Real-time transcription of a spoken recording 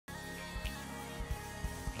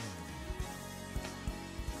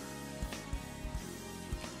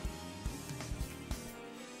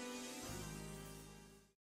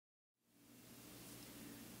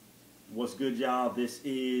What's good, y'all? This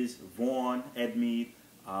is Vaughn Edmead.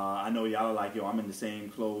 I know y'all are like, yo, I'm in the same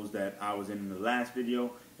clothes that I was in the last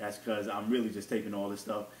video. That's because I'm really just taping all this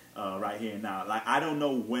stuff right here and now. Like, I don't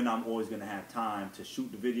know when I'm always going to have time to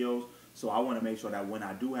shoot the videos, so I want to make sure that when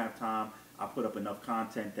I do have time, I put up enough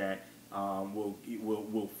content that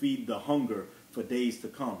will feed the hunger for days to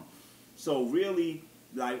come. So really,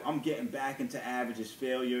 like, I'm getting back into average is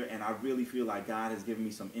failure, and I really feel like God has given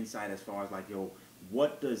me some insight as far as like, yo,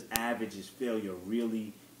 what does average is failure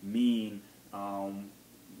really mean?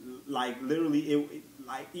 Like literally,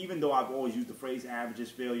 like, even though I've always used the phrase average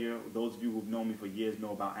is failure, those of you who've known me for years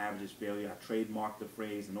know about average is failure. I trademarked the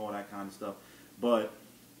phrase and all that kind of stuff. But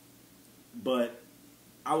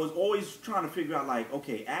I was always trying to figure out, like,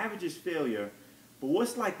 okay, average is failure, but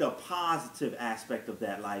what's like the positive aspect of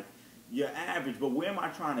that? Like, you're average, but where am I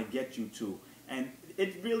trying to get you to? And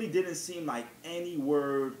it really didn't seem like any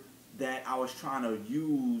word that I was trying to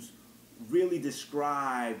use really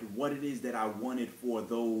described what it is that I wanted for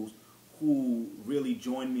those who really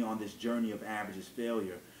joined me on this journey of average is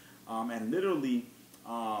failure. And literally,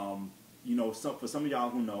 you know, for some of y'all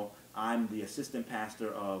who know, I'm the assistant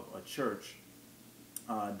pastor of a church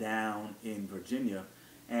down in Virginia.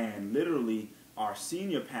 And literally, our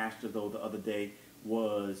senior pastor, though, the other day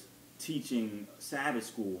was teaching Sabbath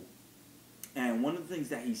school. And one of the things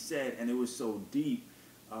that he said, and it was so deep,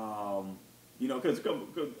 you know, because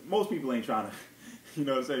most people ain't trying to, you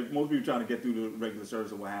know, say most people trying to get through the regular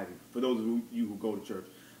service or what have you, for those of you who go to church.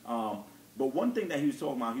 But one thing that he was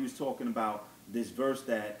talking about this verse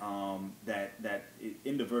that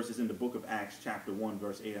in the verses in the book of Acts, chapter 1,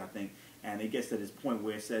 verse 8, I think, and it gets to this point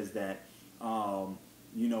where it says that,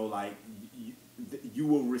 you know, like, you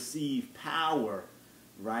will receive power,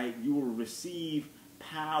 right? You will receive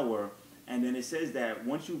power. And then it says that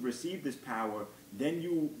once you've received this power, then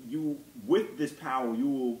you with this power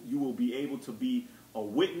you will be able to be a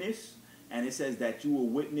witness. And it says that you will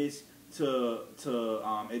witness to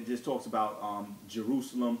it just talks about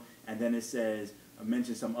Jerusalem, and then it says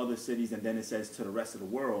mentions some other cities, and then it says to the rest of the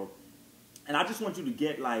world. And I just want you to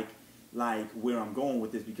get like where I'm going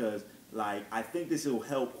with this, because like I think this will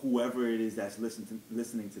help whoever it is that's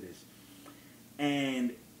listening to this.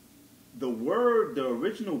 And the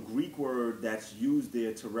original Greek word that's used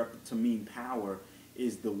there to mean power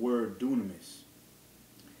is the word dunamis.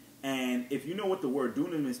 And if you know what the word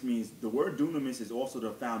dunamis means, the word dunamis is also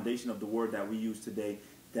the foundation of the word that we use today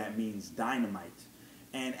that means dynamite.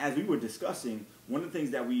 And as we were discussing, one of the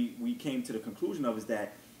things that we came to the conclusion of is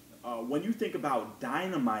that when you think about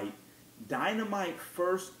dynamite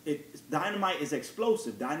is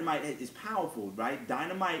explosive. Dynamite is powerful, right?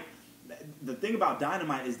 Dynamite, the thing about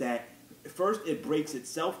dynamite is that first it breaks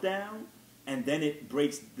itself down, and then it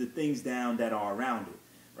breaks the things down that are around it,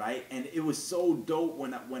 right? And it was so dope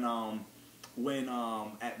when I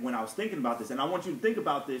was thinking about this. And I want you to think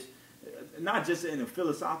about this not just in a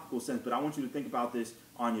philosophical sense, but I want you to think about this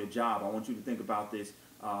on your job. I want you to think about this,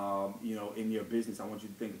 you know, in your business. I want you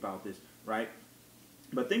to think about this, right?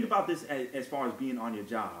 But think about this as far as being on your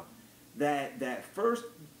job. That first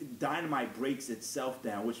dynamite breaks itself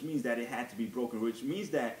down, which means that it had to be broken, which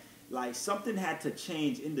means that like something had to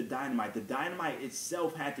change in the dynamite. The dynamite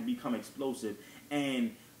itself had to become explosive,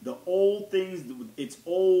 and the old things, its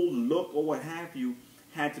old look or what have you,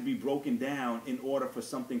 had to be broken down in order for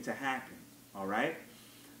something to happen. All right?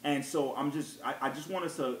 And so I just want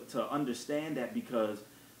us to understand that, because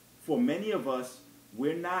for many of us,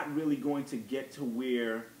 we're not really going to get to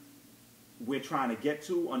where we're trying to get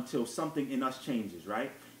to until something in us changes,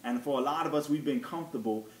 right? And for a lot of us, we've been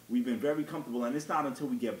comfortable. We've been very comfortable, and it's not until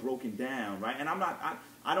we get broken down, right? And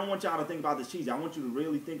I don't want y'all to think about this cheesy. I want you to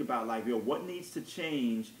really think about, like, yo, what needs to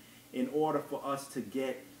change in order for us to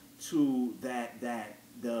get to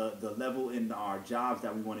the level in our jobs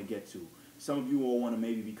that we want to get to. Some of you all want to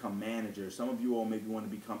maybe become managers. Some of you all maybe want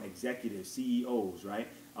to become executives, CEOs, right?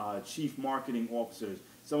 Chief marketing officers.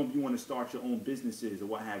 Some of you want to start your own businesses or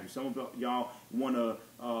what have you. Some of y'all want to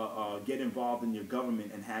get involved in your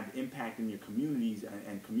government and have impact in your communities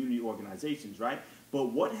and community organizations, right?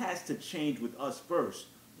 But what has to change with us first,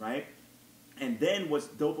 right? And then what's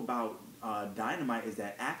dope about dynamite is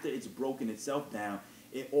that after it's broken itself down,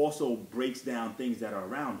 it also breaks down things that are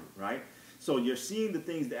around it, right? So you're seeing the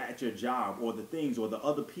things that at your job, or the things or the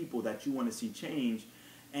other people that you want to see change,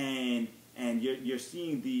 and you're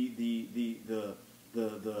seeing the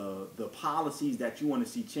policies that you want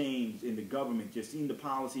to see change in the government. You're seeing the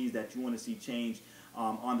policies that you want to see change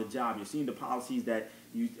on the job. You're seeing the policies that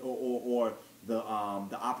you or the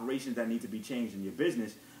operations that need to be changed in your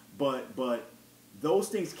business. But those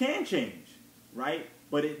things can change, right?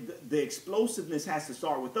 But the explosiveness has to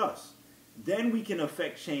start with us. then we can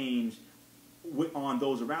affect change on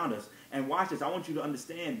those around us. And watch this. I want you to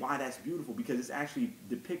understand why that's beautiful, because it's actually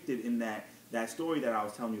depicted in that story that I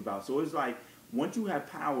was telling you about. So it's like, once you have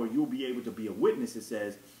power, you'll be able to be a witness, it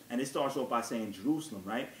says. And it starts off by saying Jerusalem,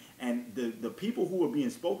 right? And the people who were being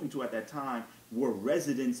spoken to at that time were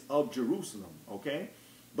residents of Jerusalem, okay?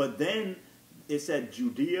 But then it said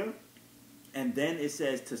Judea, and then it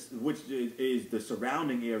says, which is the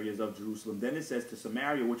surrounding areas of Jerusalem. Then it says to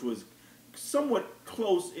Samaria, which was somewhat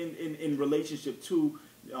close in relationship to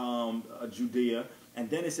Judea. And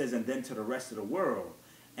then it says, and then to the rest of the world.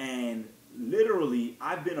 And literally,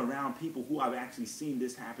 I've been around people who I've actually seen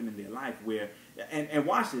this happen in their life where, and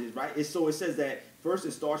watch this, right? So it says that first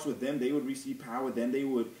it starts with them, they would receive power, then they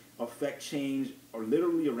would affect change or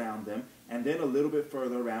literally around them, and then a little bit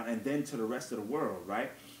further around, and then to the rest of the world,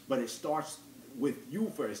 right? But it starts with you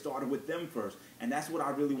first. It started with them first. And that's what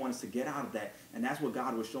I really want us to get out of that. And that's what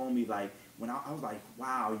God was showing me, like, when I was like,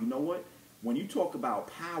 wow, you know what? When you talk about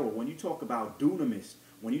power, when you talk about dunamis,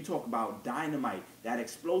 when you talk about dynamite, that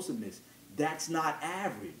explosiveness, that's not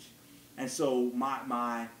average. And so what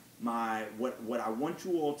I want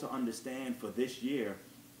you all to understand for this year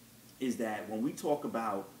is that when we talk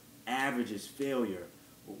about average is failure,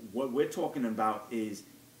 what we're talking about is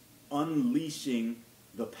unleashing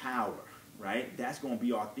the power, right? That's going to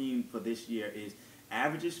be our theme for this year, is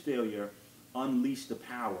average is failure, unleash the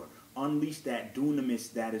power. Unleash that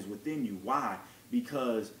dunamis that is within you. Why?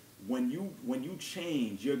 Because when you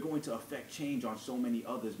change, you're going to affect change on so many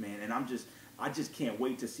others, man. And I just can't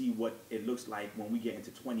wait to see what it looks like when we get into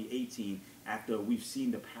 2018 after we've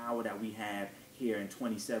seen the power that we have here in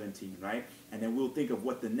 2017, right? And then we'll think of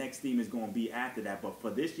what the next theme is going to be after that. But for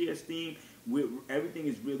this year's theme, everything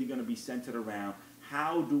is really going to be centered around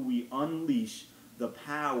how do we unleash the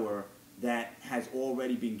power that has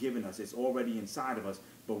already been given us. It's already inside of us,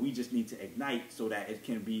 but we just need to ignite so that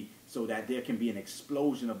there can be an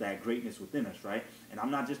explosion of that greatness within us, right? And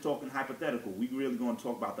I'm not just talking hypothetical. We're really going to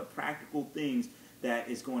talk about the practical things that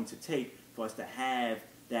it's going to take for us to have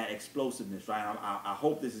that explosiveness, right? I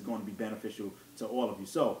hope this is going to be beneficial to all of you.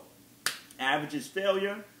 So, average is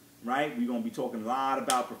failure, right? We're going to be talking a lot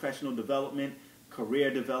about professional development,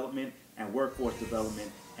 career development, and workforce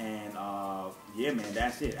development. And yeah, man,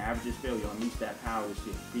 that's it. Average is failure. Unleash that power this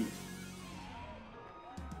year. Peace.